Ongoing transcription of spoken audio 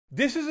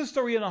This is a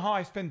story on how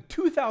I spent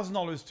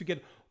 $2,000 to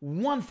get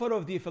one photo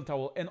of the Eiffel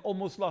Tower and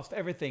almost lost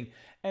everything.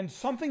 And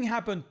something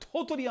happened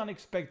totally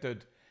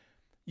unexpected.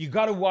 You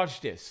gotta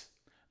watch this.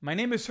 My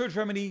name is Serge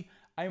Remedy.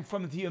 I'm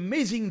from the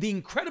amazing, the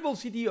incredible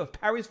city of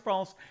Paris,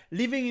 France,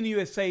 living in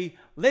USA.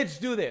 Let's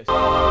do this. I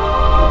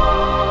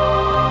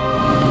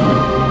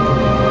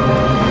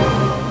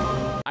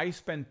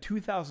spent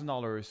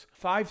 $2,000,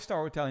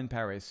 5-star hotel in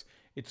Paris.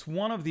 It's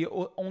one of the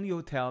only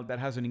hotel that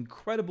has an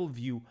incredible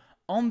view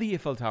on the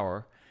Eiffel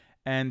Tower.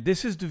 And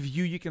this is the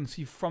view you can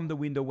see from the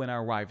window when I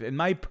arrived. And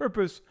my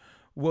purpose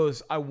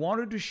was I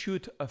wanted to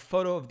shoot a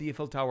photo of the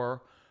Eiffel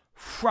Tower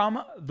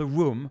from the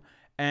room,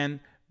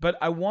 but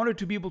I wanted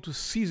to be able to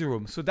see the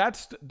room. So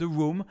that's the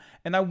room,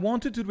 and I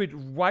wanted to do it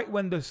right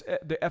when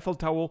the Eiffel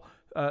Tower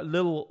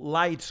little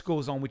lights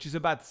goes on, which is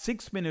about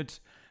 6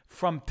 minutes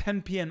from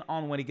 10 p.m.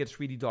 on when it gets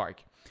really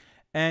dark.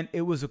 And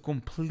it was a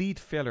complete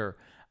failure.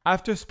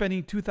 After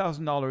spending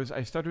 $2,000,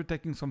 I started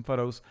taking some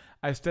photos.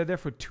 I stayed there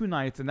for 2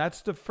 nights, and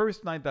that's the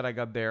first night that I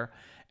got there.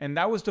 And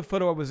that was the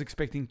photo I was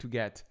expecting to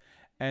get.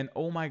 And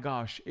oh my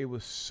gosh, it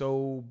was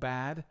so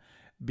bad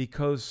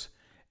because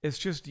it's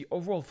just the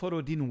overall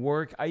photo didn't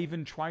work. I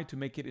even tried to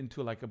make it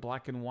into like a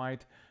black and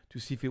white to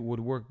see if it would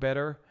work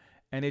better.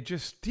 And it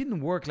just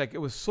didn't work. Like, it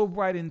was so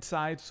bright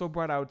inside, so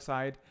bright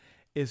outside.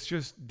 It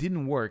just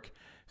didn't work.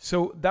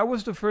 So that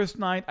was the first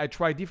night. I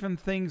tried different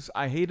things.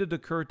 I hated the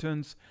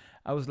curtains.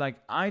 I was like,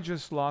 I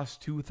just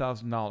lost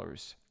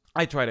 $2,000.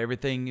 I tried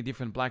everything,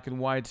 different black and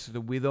whites, the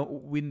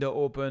window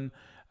open,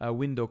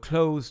 window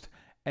closed,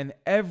 and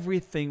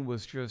everything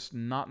was just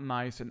not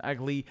nice and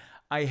ugly.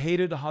 I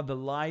hated how the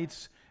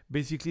lights,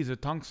 basically the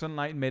tungsten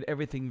light, made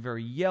everything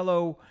very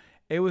yellow.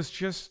 It was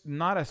just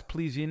not as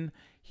pleasing.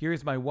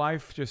 Here's my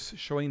wife just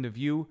showing the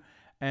view.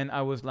 And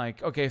I was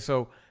like, okay,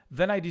 so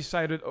then I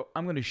decided, oh,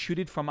 I'm going to shoot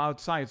it from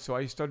outside. So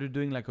I started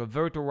doing like a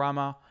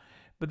Vertorama.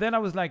 But then I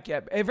was like, yeah,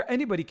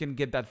 anybody can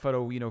get that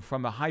photo,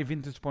 from a high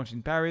vintage point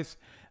in Paris.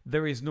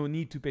 There is no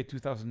need to pay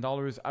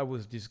 $2,000. I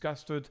was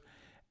disgusted.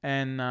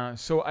 And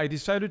so I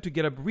decided to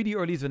get up really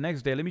early the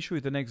next day. Let me show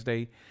you the next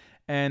day.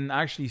 And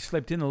I actually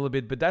slept in a little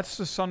bit. But that's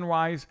the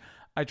sunrise.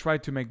 I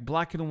tried to make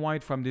black and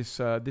white from this.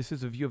 This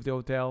is a view of the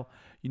hotel.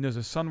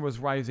 The sun was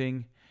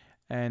rising.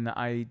 And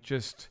I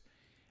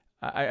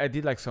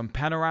did like some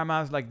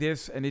panoramas like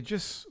this. And it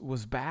just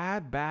was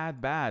bad.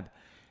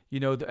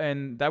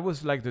 And that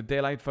was like the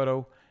daylight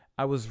photo.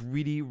 I was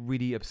really,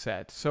 really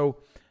upset. So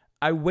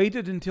I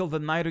waited until the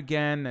night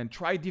again and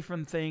tried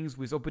different things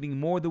with opening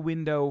more the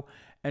window,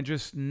 and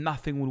just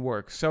nothing would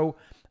work. So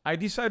I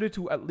decided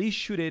to at least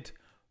shoot it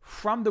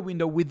from the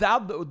window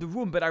without the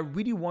room, but I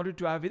really wanted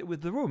to have it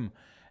with the room.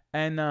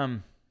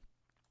 And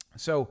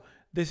so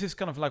this is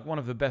kind of like one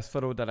of the best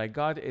photos that I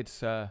got.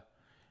 It's,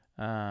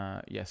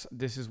 yes,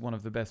 this is one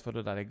of the best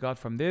photos that I got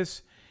from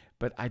this,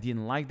 but I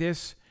didn't like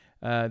this.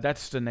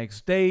 That's the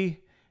next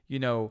day.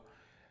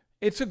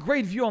 It's a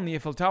great view on the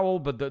Eiffel Tower,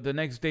 but the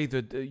next day,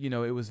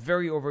 it was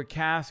very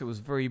overcast. It was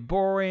very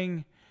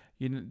boring.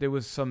 There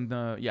was some,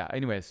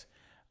 anyways,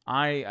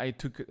 I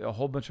took a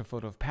whole bunch of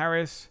photos of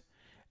Paris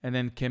and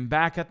then came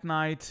back at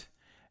night,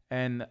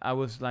 and I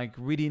was like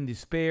really in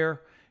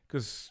despair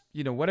because,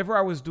 whatever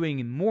I was doing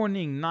in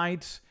morning,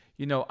 nights,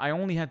 I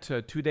only had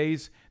 2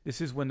 days. This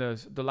is when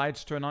the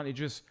lights turn on.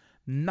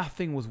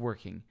 Nothing was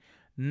working.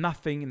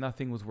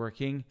 Nothing was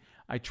working.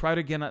 I tried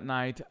again at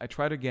night. I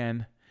tried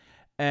again.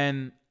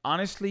 And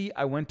honestly,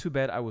 I went to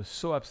bed. I was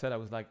so upset. I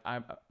was like,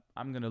 I'm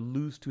going to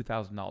lose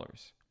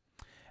 $2,000.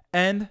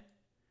 And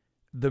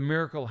the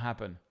miracle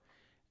happened.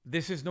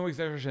 This is no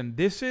exaggeration.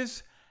 This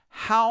is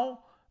how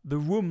the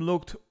room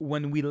looked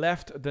when we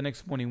left the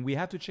next morning. We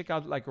had to check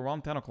out like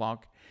around 10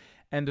 o'clock.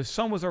 And the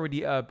sun was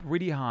already up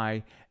really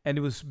high. And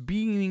it was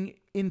beaming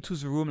into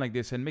the room like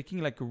this and making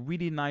like a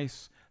really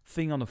nice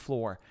thing on the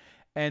floor.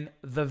 And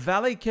the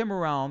valet came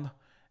around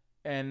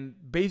and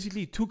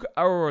basically took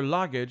our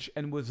luggage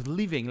and was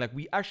leaving. Like,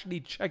 we actually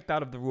checked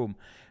out of the room.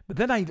 But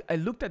then I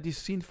looked at this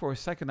scene for a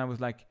second. I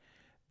was like,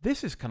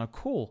 this is kind of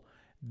cool.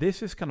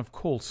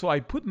 So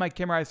I put my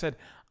camera,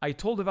 I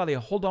told the valet,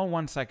 hold on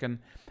 1 second.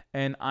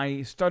 And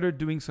I started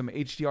doing some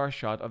HDR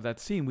shot of that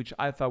scene, which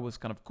I thought was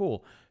kind of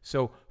cool.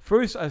 So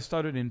first I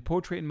started in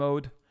portrait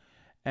mode.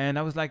 And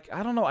I was like,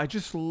 I don't know, I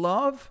just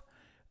love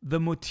the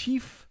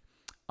motif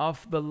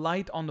of the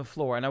light on the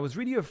floor. And I was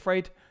really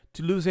afraid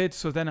to lose it.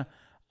 So then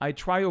I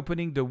try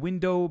opening the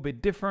window a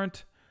bit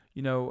different,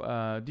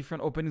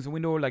 different openings of the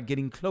window, like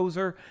getting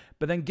closer.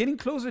 But then getting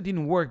closer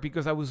didn't work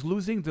because I was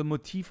losing the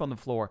motif on the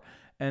floor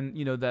and,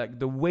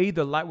 the way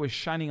the light was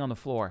shining on the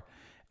floor.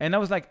 And I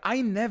was like,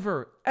 I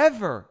never,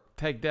 ever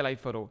take daylight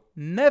photo.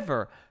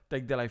 Never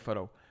take daylight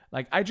photo.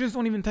 Like, I just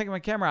don't even take my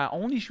camera. I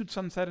only shoot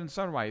sunset and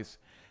sunrise.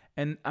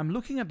 And I'm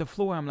looking at the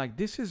floor. I'm like,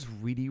 this is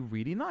really,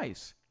 really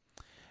nice.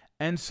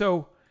 And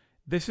so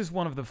this is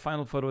one of the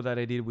final photos that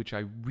I did, which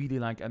I really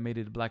like. I made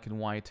it black and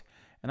white.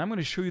 And I'm going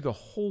to show you the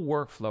whole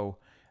workflow.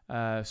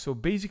 So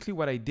basically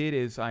what I did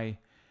is I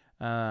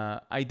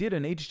did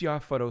an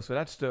HDR photo. So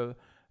that's the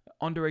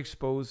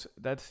underexpose.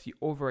 That's the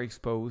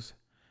overexpose.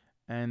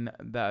 And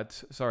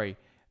that's, sorry,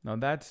 Now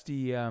that's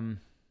the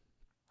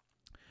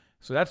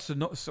so that's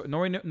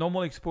the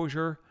normal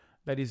exposure.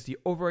 That is the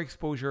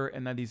overexposure,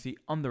 and that is the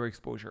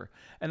underexposure.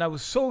 And I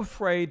was so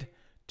afraid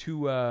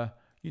to, I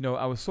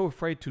was so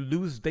afraid to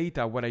lose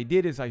data. What I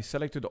did is I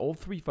selected all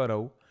 3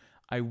 photos.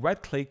 I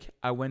right-click.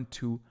 I went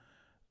to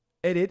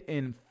Edit,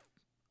 and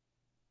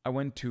I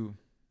went to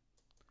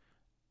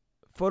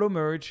Photo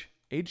Merge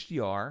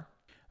HDR.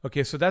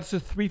 Okay, so that's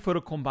the 3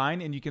 photo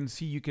combined, and you can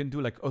see you can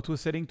do like auto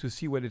setting to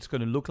see what it's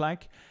going to look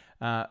like.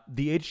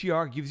 The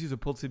HDR gives you the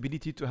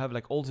possibility to have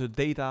like all the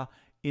data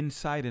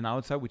inside and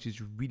outside, which is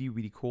really,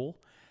 really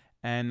cool.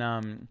 And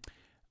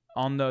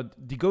on the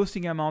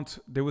deghosting amount,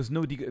 there was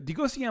no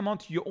deghosting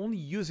amount. You only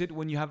use it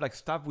when you have like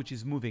stuff which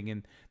is moving,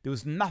 and there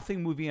was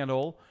nothing moving at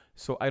all.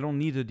 So I don't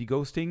need the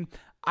deghosting.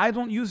 I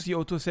don't use the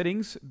auto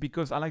settings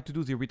because I like to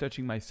do the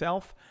retouching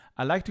myself.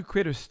 I like to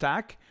create a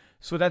stack.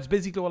 So that's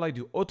basically all I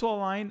do. Auto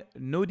align,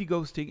 no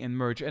deghosting, and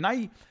merge. And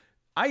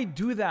I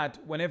do that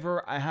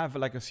whenever I have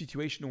like a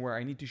situation where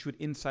I need to shoot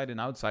inside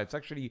and outside. It's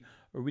actually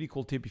a really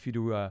cool tip if you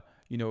do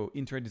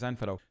interior design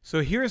photo.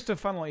 So here's the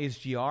final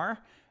HDR.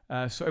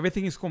 So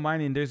everything is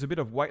combined, and there's a bit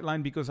of white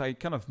line because I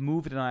kind of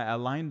moved and I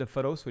aligned the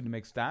photo, so it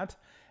makes that.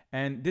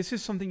 And this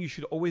is something you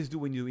should always do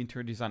when you do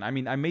interior design. I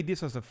mean, I made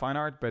this as a fine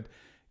art, but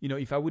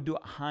if I would do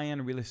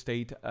high-end real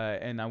estate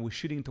and I was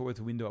shooting towards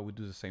the window, I would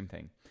do the same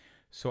thing.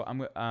 So I'm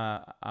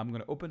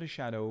gonna open the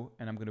shadow,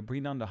 and I'm gonna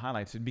bring down the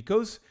highlights. And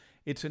because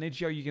it's an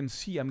HDR, you can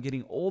see I'm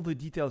getting all the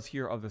details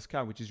here of the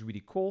sky, which is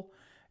really cool.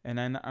 And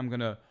then I'm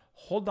gonna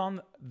hold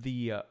down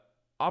the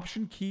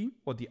Option key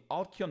or the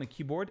Alt key on the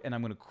keyboard, and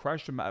I'm gonna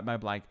crush my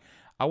black.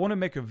 I want to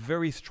make a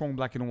very strong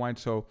black and white,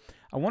 so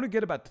I want to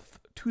get about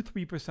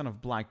 2-3%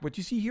 of black. What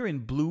you see here in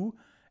blue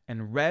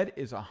and red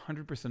is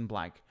 100%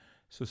 black.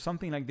 So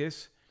something like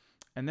this.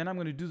 And then I'm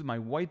going to do my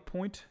white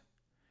point,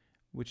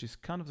 which is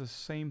kind of the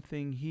same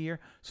thing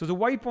here. So the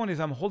white point is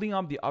I'm holding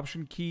up the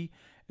Option key,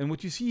 and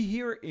what you see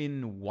here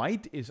in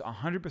white is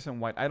 100%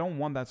 white. I don't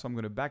want that, so I'm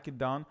going to back it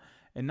down,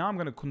 and now I'm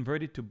going to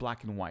convert it to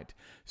black and white.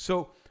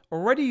 So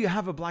already you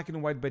have a black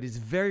and white, but it's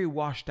very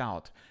washed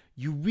out.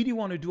 You really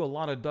want to do a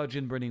lot of dodge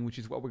and burning, which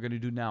is what we're going to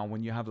do now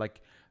when you have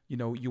like,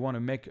 you want to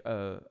make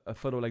a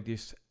photo like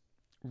this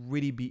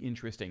really be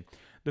interesting.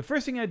 The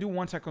first thing I do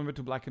once I convert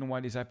to black and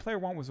white is I play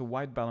around with the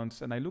white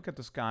balance, and I look at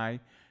the sky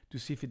to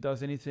see if it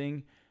does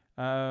anything.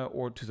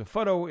 Or to the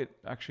photo,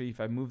 if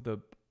I move the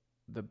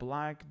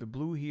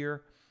blue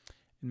here,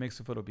 it makes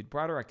the photo a bit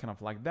brighter. I kind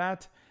of like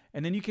that.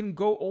 And then you can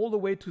go all the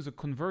way to the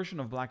conversion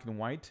of black and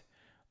white,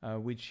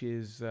 which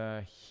is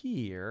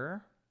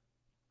here,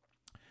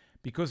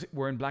 because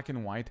we're in black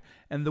and white.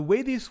 And the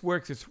way this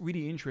works is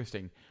really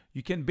interesting.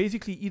 You can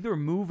basically either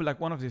move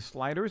like one of these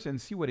sliders and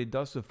see what it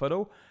does to the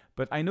photo,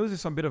 but I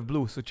noticed some bit of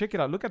blue. So check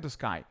it out. Look at the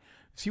sky.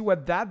 See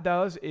what that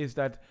does is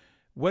that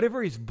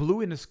whatever is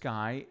blue in the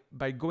sky,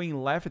 by going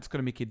left, it's going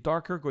to make it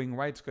darker. Going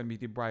right, it's going to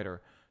make it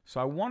brighter. So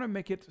I want to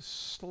make it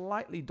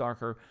slightly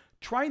darker.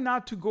 Try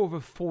not to go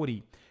over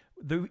 40.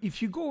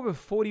 If you go over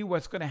 40,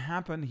 what's going to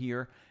happen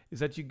here is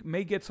that you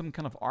may get some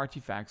kind of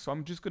artifact. So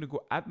I'm just going to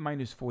go at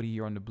 -40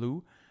 here on the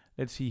blue.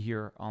 Let's see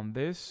here on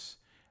this.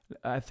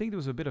 I think there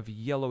was a bit of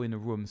yellow in the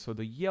room. So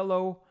the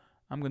yellow,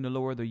 I'm going to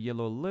lower the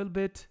yellow a little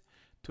bit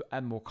to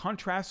add more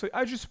contrast. So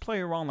I just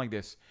play around like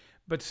this.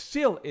 But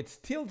still, it's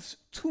still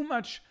too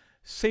much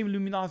same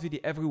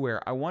luminosity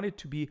everywhere. I want it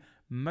to be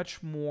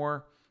much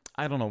more,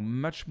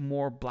 much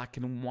more black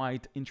and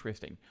white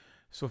interesting.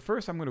 So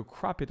first I'm going to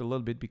crop it a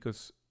little bit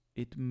because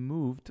it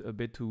moved a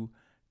bit to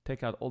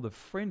take out all the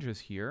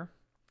fringes here.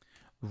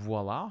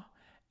 Voila.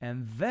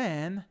 And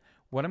then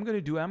what I'm going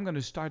to do, I'm going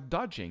to start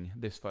dodging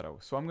this photo.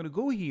 So I'm going to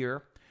go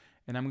here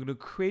and I'm going to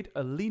create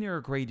a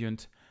linear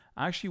gradient.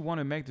 I actually want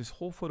to make this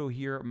whole photo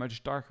here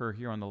much darker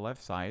here on the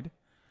left side.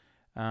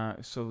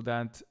 So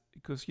that,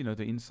 because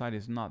the inside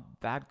is not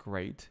that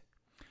great.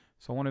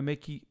 So I want to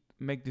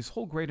make this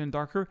whole gradient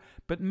darker,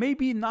 but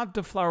maybe not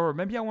the flower.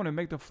 Maybe I want to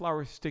make the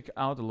flower stick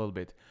out a little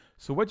bit.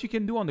 So what you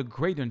can do on the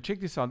gradient, check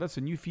this out. That's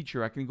a new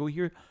feature. I can go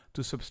here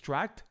to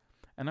subtract,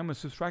 and I'm going to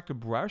subtract a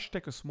brush,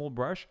 take a small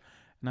brush,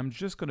 and I'm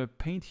just going to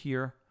paint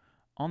here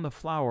on the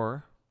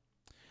flower.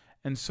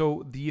 And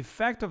so the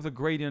effect of the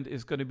gradient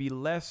is going to be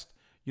less.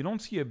 You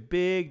don't see a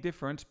big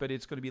difference, but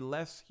it's going to be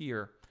less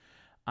here.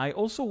 I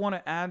also want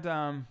to add,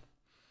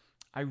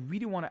 I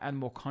really want to add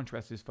more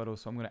contrast to this photo,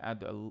 so I'm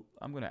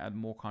going to add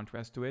more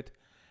contrast to it.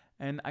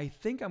 And I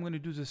think I'm going to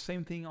do the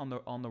same thing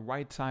on the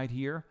right side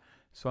here.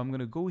 So I'm going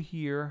to go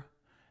here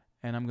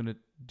and I'm going to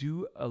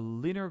do a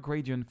linear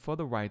gradient for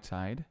the right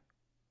side.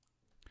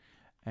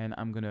 And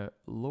I'm going to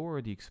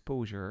lower the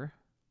exposure.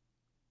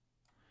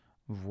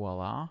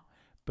 Voila.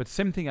 But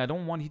same thing, I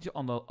don't want it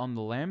on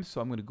the lamp,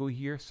 so I'm going to go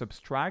here,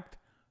 subtract,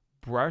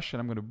 brush, and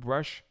I'm going to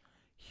brush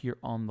here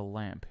on the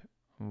lamp.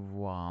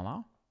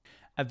 Voila.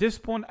 At this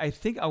point, I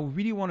think I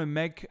really want to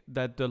make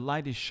that the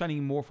light is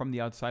shining more from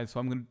the outside. So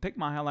I'm going to take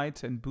my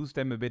highlights and boost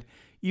them a bit.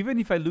 Even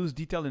if I lose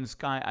detail in the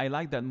sky, I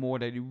like that more,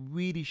 that it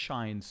really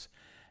shines.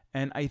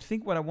 And I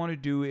think what I want to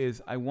do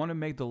is I want to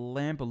make the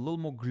lamp a little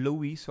more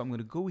glowy. So I'm going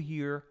to go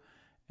here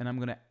and I'm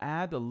gonna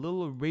add a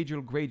little radial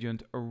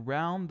gradient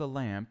around the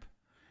lamp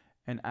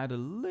and add a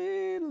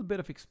little bit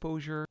of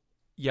exposure.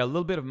 Yeah, a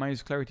little bit of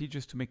minus clarity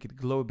just to make it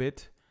glow a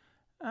bit.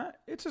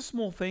 It's a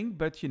small thing,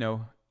 but you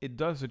know, it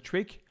does the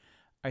trick.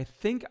 I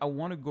think I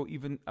want to go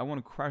even, I want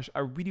to crash. I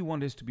really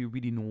want this to be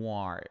really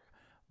noir,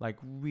 like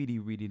really,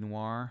 really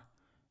noir.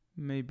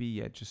 Maybe,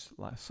 yeah, just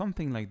like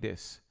something like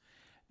this.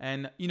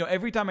 And you know,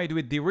 every time I do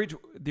it,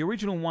 the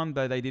original one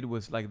that I did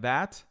was like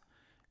that.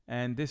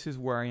 And this is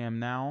where I am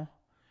now.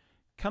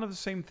 Kind of the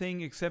same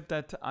thing, except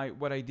that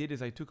what I did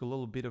is I took a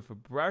little bit of a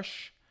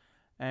brush.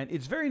 And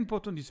it's very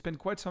important you spend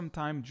quite some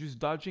time just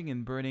dodging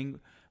and burning.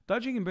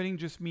 Dodging and burning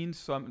just means,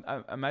 so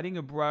I'm adding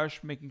a brush,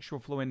 making sure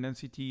flow and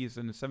density is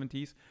in the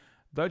 70s.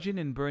 Dodging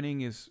and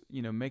burning is,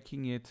 you know,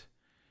 making it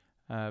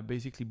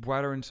basically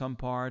brighter in some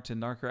parts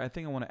and darker. I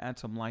think I want to add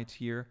some lights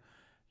here.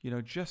 You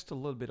know, just a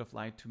little bit of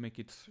light to make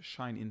it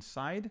shine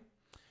inside.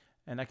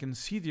 And I can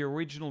see the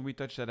original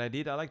retouch that I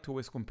did. I like to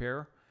always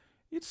compare.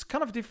 It's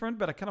kind of different,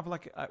 but I kind of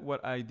like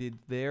what I did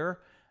there.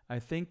 I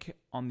think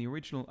on the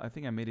original, I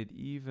think I made it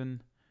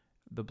even,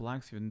 the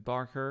black's even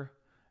darker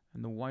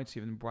and the white's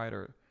even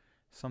brighter.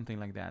 Something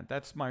like that.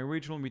 That's my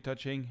original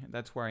retouching.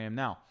 That's where I am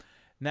now.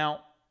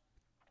 Now,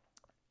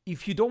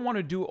 if you don't want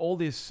to do all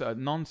this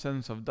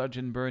nonsense of dodge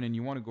and burn and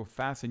you want to go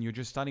fast and you're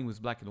just starting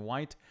with black and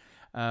white,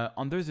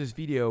 under this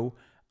video,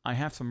 I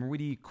have some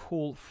really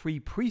cool free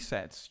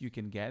presets you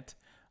can get.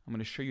 I'm going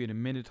to show you in a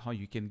minute how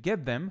you can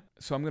get them.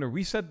 So I'm going to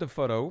reset the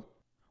photo.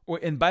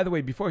 And by the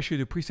way, before I show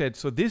you the preset,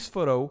 so this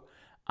photo,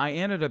 I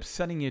ended up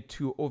sending it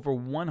to over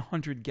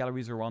 100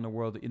 galleries around the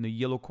world in the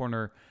Yellow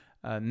Corner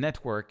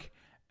network.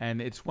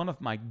 And it's one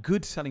of my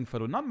good selling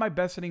photo, not my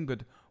best selling,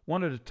 but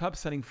one of the top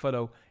selling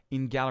photo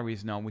in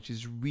galleries now, which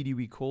is really,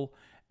 really cool.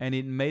 And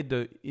it made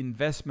the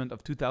investment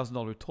of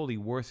 $2,000 totally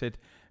worth it,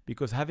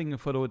 because having a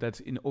photo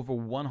that's in over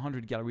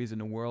 100 galleries in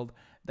the world,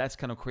 that's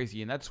kind of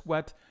crazy. And that's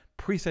what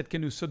preset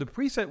can do. So the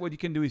preset, what you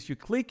can do is you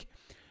click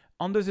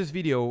under this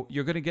video,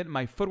 you're going to get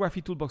my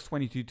Photography Toolbox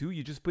 2022.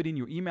 You just put in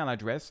your email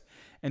address,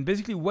 and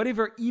basically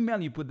whatever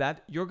email you put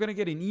that, you're going to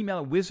get an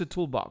email with the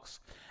toolbox.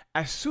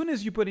 As soon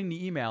as you put in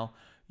the email,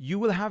 you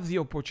will have the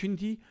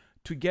opportunity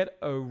to get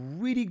a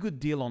really good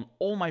deal on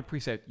all my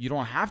presets. You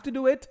don't have to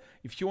do it.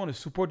 If you want to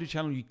support the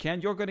channel, you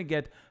can. You're going to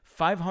get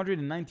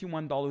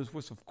 $591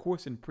 worth of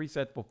course and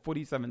preset for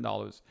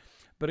 $47.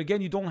 But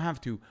again, you don't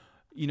have to.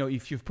 You know,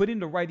 if you've put in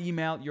the right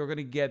email, you're going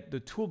to get the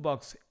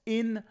toolbox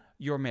in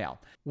your mail.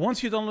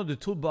 Once you download the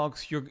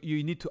toolbox,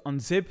 you need to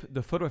unzip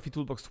the Photography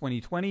Toolbox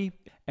 2020.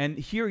 And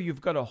here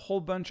you've got a whole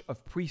bunch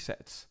of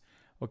presets.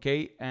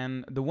 Okay,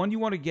 and the one you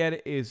want to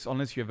get is,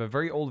 unless you have a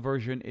very old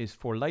version, is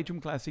for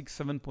Lightroom Classic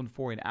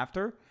 7.4 and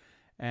after.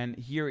 And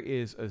here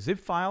is a zip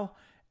file.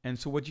 And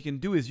so what you can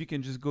do is you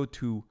can just go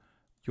to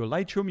your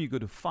Lightroom, you go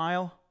to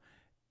File,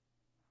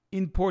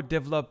 Import,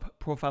 Develop,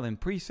 Profile and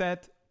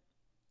Preset.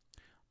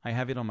 I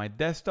have it on my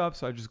desktop,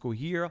 so I just go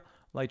here,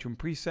 Lightroom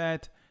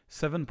Preset,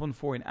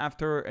 7.4 and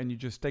after, and you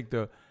just take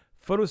the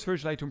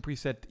PhotoSurge Lightroom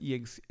Preset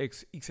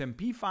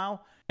XMP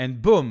file,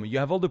 and boom, you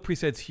have all the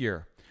presets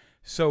here.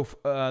 So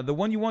the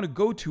one you want to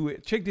go to,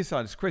 check this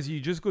out, it's crazy.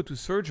 You just go to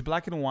search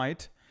black and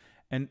white,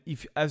 and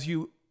as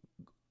you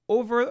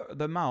over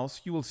the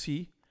mouse, you will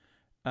see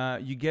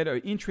you get an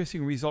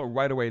interesting result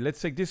right away.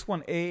 Let's take this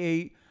one,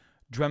 AA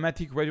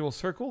Dramatic Radial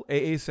Circle.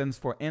 AA stands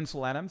for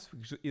Ansel Adams,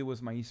 because it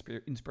was my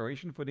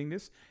inspiration for doing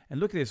this. And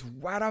look at this,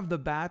 right off the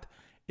bat,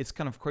 it's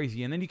kind of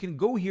crazy. And then you can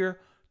go here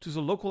to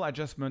the local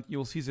adjustment.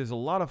 You'll see there's a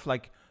lot of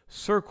like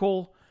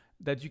circle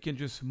that you can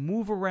just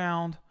move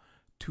around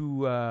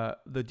to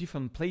the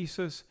different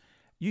places.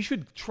 You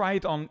should try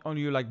it on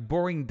your like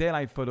boring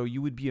daylight photo.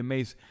 You would be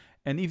amazed.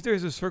 And if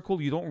there's a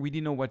circle you don't really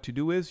know what to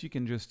do with, you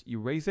can just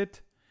erase it.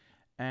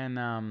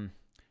 And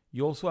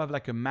you also have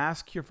like a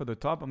mask here for the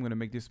top. I'm going to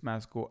make this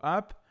mask go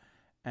up,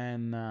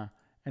 and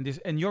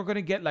you're going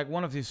to get like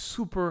one of these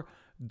super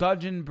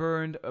dodge and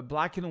burned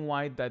black and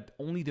white that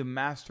only the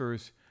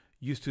masters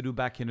used to do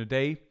back in the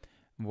day.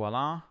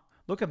 Voila!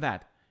 Look at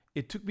that.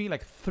 It took me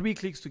like 3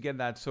 clicks to get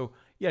that. So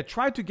yeah,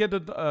 try to get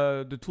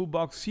the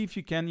toolbox. See if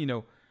you can, you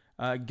know,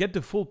 get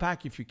the full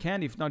pack if you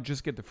can. If not,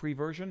 just get the free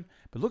version.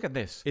 But look at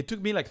this. It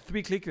took me like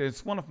 3 clicks.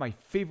 It's one of my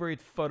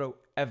favorite photo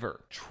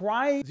ever.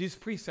 Try these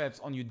presets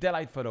on your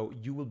daylight photo.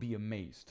 You will be amazed.